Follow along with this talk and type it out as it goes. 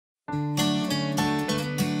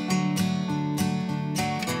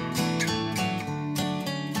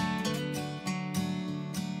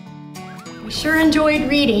sure enjoyed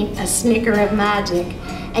reading A Snicker of Magic.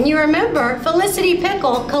 And you remember, Felicity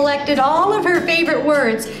Pickle collected all of her favorite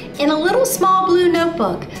words in a little small blue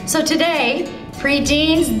notebook. So today,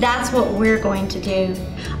 preteens, that's what we're going to do.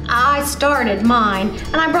 I started mine,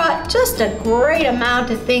 and I brought just a great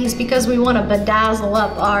amount of things because we want to bedazzle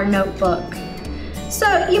up our notebook.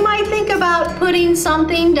 So you might think about putting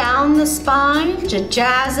something down the spine to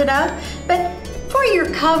jazz it up, but for your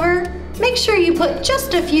cover, make sure you put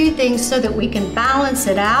just a few things so that we can balance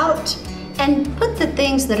it out. And put the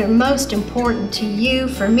things that are most important to you.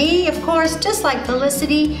 For me, of course, just like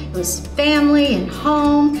Felicity, it was family and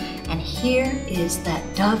home. And here is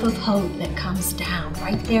that dove of hope that comes down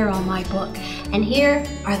right there on my book. And here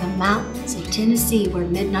are the mountains of Tennessee where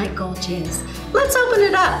Midnight Gulch is. Let's open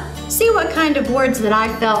it up. See what kind of words that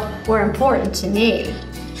I felt were important to me.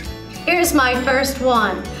 Here's my first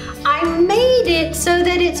one. I made it so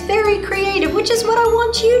that it's very creative, which is what I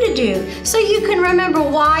want you to do, so you can remember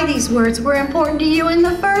why these words were important to you in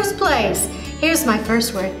the first place. Here's my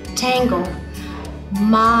first word, tangle.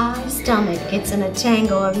 My stomach gets in a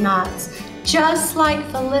tangle of knots, just like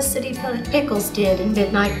Felicity Pickles did in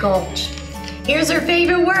Midnight Gulch. Here's her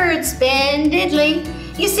favorite word, spin diddly.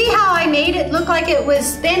 You see how I made it look like it was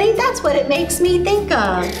spinning? That's what it makes me think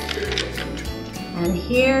of. And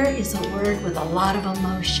here is a word with a lot of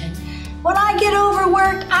emotion. When I get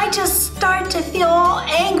overworked, I just start to feel all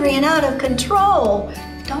angry and out of control.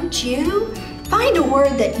 Don't you? Find a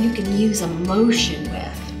word that you can use emotion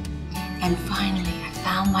with. And finally, I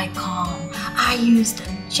found my calm. I used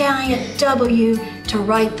a giant W to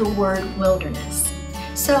write the word wilderness.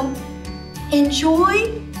 So,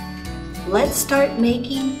 enjoy. Let's start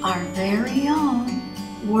making our very own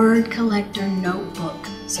word collector notebook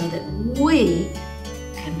so that we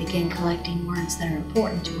can begin collecting words that are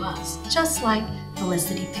important to us, just like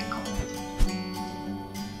Felicity Pickle.